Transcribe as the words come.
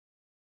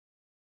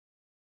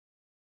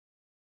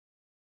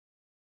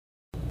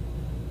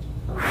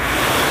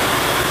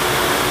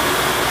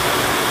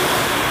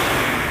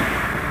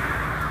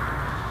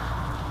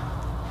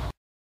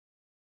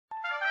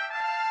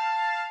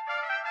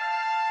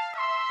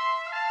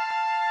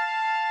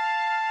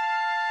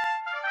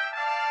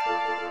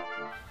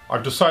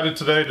I've decided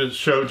today to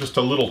show just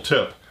a little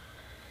tip,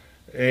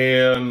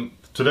 and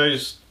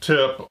today's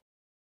tip,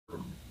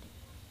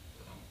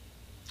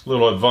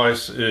 little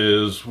advice,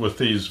 is with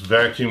these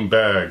vacuum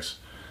bags.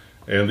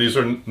 And these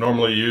are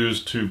normally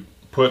used to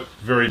put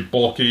very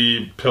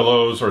bulky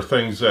pillows or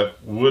things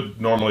that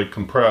would normally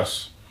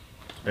compress,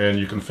 and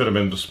you can fit them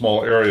into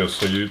small areas.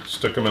 So you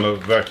stick them in a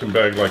vacuum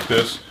bag like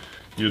this,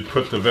 you'd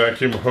put the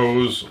vacuum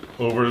hose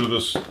over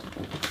this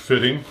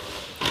fitting,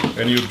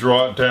 and you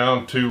draw it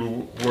down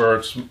to where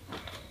it's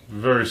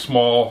very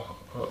small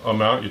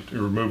amount.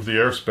 You remove the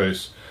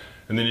airspace,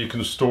 and then you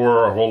can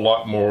store a whole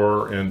lot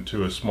more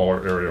into a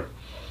smaller area.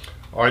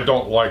 I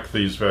don't like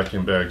these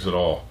vacuum bags at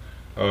all.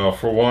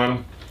 For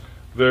one,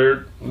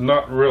 they're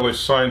not really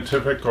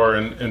scientific or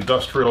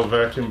industrial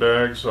vacuum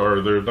bags,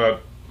 or they're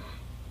not.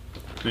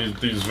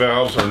 These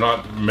valves are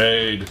not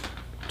made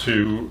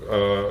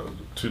to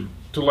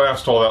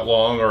last all that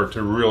long or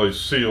to really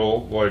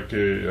seal like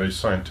a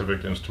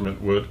scientific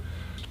instrument would.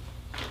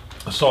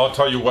 So I'll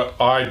tell you what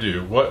I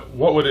do. What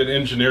would an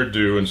engineer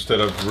do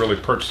instead of really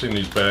purchasing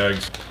these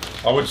bags?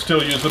 I would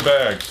still use the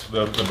bags.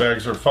 The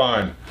bags are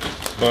fine.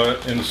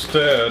 But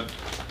instead,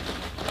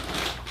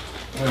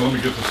 let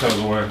me get this out of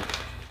the way.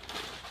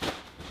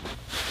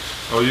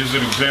 I'll use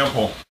an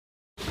example.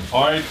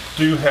 I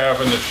do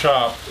have in the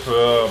shop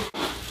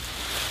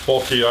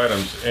bulky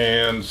items,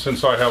 and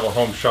since I have a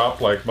home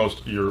shop, like most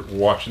of you are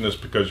watching this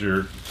because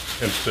you're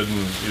interested in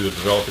either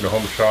developing a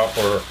home shop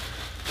or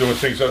doing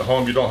things at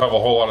home, you don't have a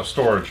whole lot of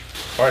storage.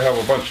 I have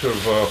a bunch of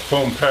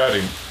foam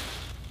padding,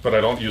 but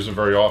I don't use it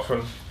very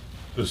often.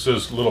 This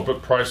is a little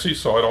bit pricey,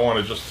 so I don't want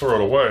to just throw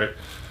it away.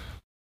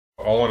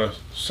 I want to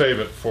save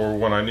it for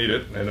when I need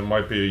it, and it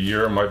might be a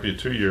year, it might be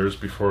 2 years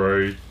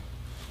before I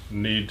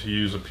need to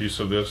use a piece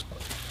of this.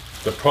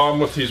 The problem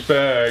with these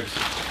bags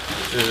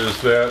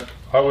is that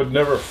I would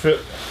never fit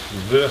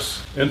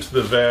this into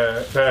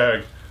the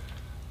bag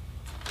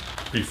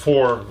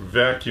before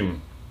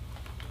vacuum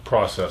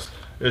process.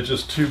 It's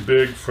just too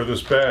big for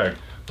this bag.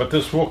 But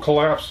this will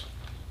collapse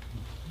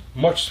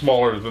much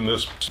smaller than the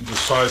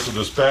size of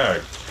this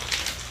bag,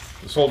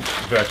 this old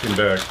vacuum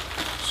bag.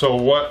 So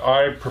what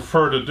I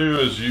prefer to do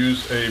is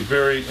use a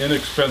very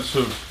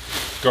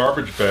inexpensive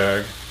garbage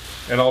bag,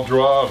 and I'll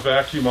draw a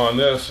vacuum on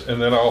this, and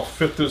then I'll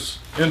fit this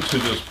into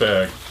this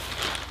bag.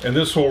 And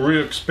this will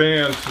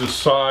re-expand to the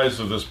size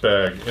of this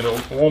bag, and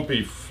it won't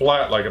be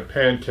flat like a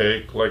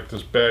pancake like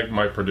this bag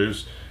might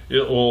produce.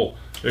 It will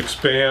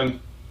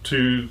expand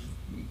to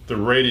the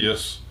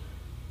radius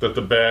that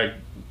the bag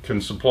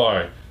can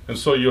supply, and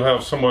so you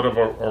have somewhat of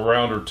a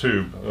rounder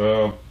tube.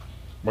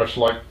 Much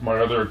like my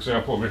other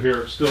example over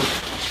here, it's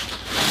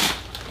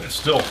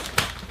still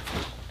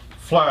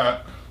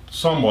flat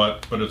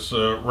somewhat, but it's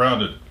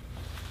rounded.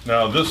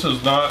 Now this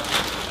is not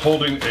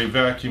holding a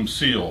vacuum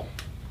seal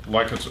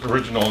like its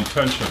original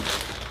intention.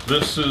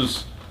 This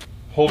is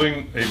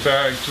holding a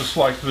bag just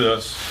like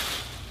this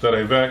that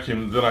I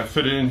vacuumed, then I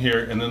fit it in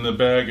here, and then the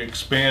bag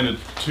expanded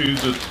to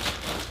the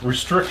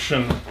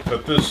restriction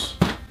that this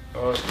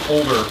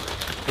older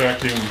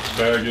vacuum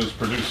bag is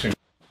producing.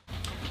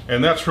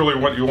 And that's really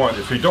what you want.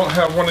 If you don't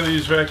have one of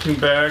these vacuum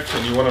bags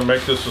and you want to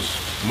make this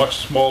a much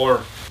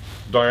smaller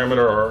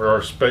diameter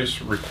or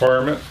space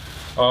requirement,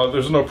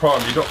 there's no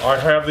problem. I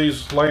have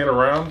these laying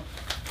around.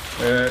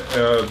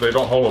 They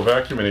don't hold a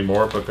vacuum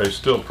anymore, but they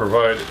still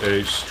provide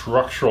a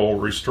structural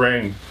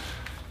restraint.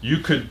 You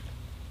could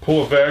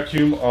pull a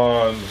vacuum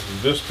on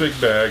this big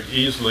bag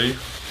easily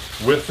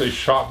with a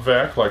shop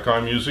vac like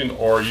I'm using,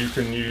 or you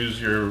can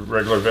use your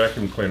regular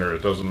vacuum cleaner.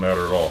 It doesn't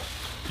matter at all.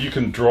 You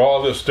can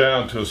draw this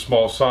down to a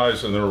small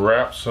size and then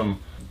wrap some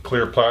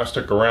clear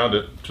plastic around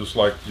it, just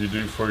like you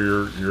do for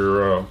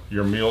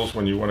your meals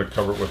when you want to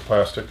cover it with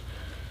plastic.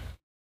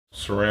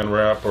 Saran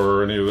wrap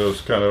or any of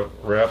those kind of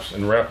wraps,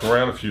 and wrap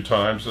around a few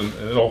times, and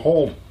it'll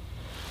hold.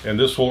 And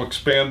this will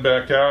expand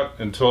back out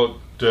until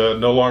it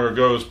no longer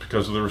goes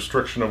because of the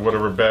restriction of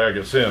whatever bag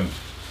it's in.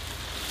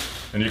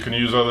 And you can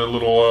use other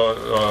little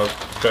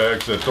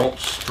bags that don't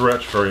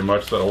stretch very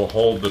much that will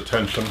hold the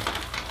tension.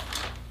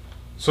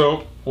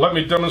 So let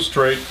me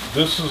demonstrate.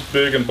 This is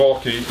big and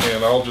bulky,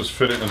 and I'll just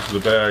fit it into the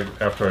bag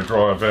after I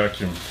draw a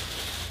vacuum.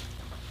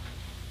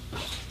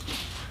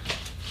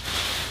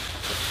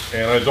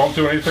 And I don't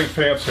do anything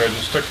fancy. I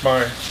just stick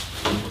my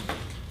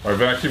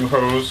vacuum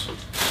hose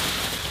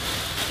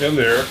in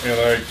there,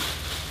 and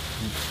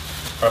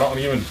I don't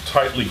even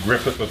tightly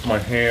grip it with my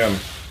hand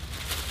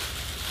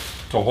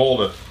to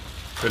hold it.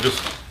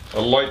 Just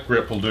a light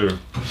grip will do.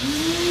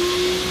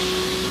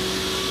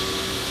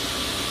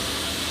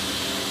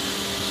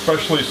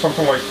 Especially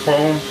something like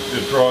foam,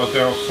 it draws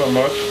down so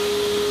much.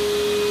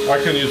 I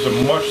can use a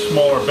much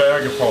smaller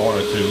bag if I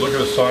wanted to. Look at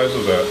the size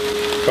of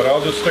that. But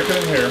I'll just stick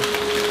it in here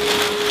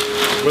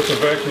with the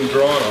vacuum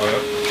drawn on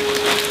it.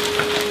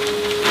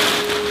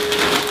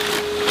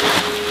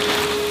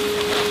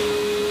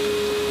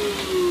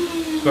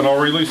 Then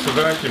I'll release the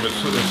vacuum.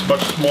 It's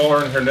much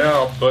smaller in here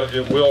now, but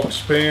it will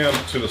expand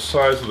to the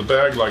size of the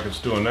bag like it's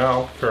doing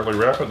now, fairly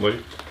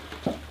rapidly.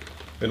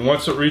 And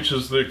once it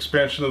reaches the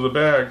expansion of the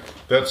bag,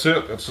 that's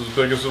it. That's as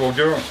big as it'll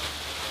go.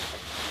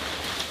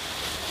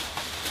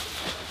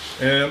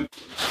 And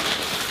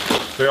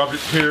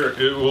here,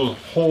 it will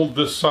hold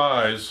this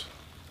size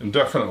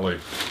indefinitely.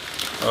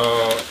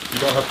 You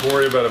don't have to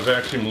worry about a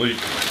vacuum leak.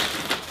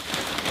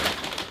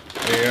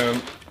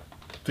 And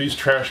these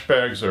trash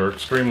bags are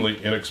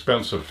extremely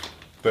inexpensive.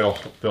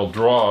 They'll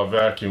draw a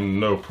vacuum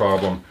no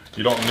problem.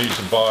 You don't need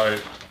to buy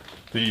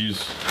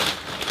these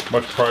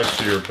much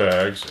pricier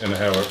bags and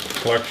have a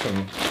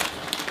collection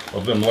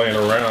of them laying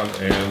around,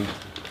 and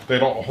they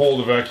don't hold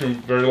a vacuum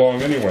very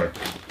long anyway.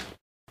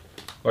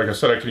 Like I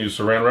said, I can use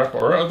saran wrap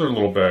or other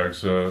little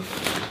bags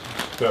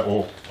that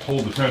will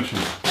hold the tension.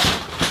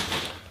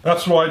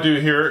 That's what I do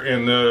here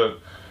in the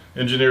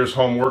engineer's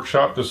home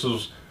workshop. This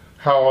is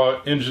how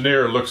an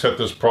engineer looks at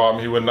this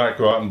problem. He would not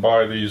go out and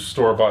buy these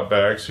store-bought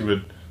bags. He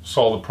would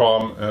solve the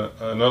problem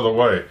another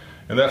way.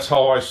 And that's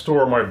how I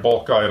store my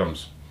bulk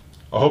items.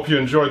 I hope you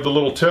enjoyed the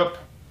little tip.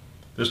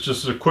 This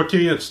just is a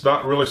quickie. It's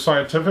not really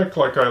scientific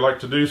like I like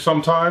to do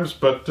sometimes,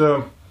 but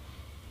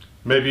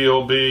maybe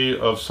it'll be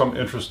of some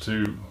interest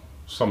to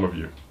some of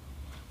you.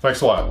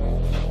 Thanks a lot.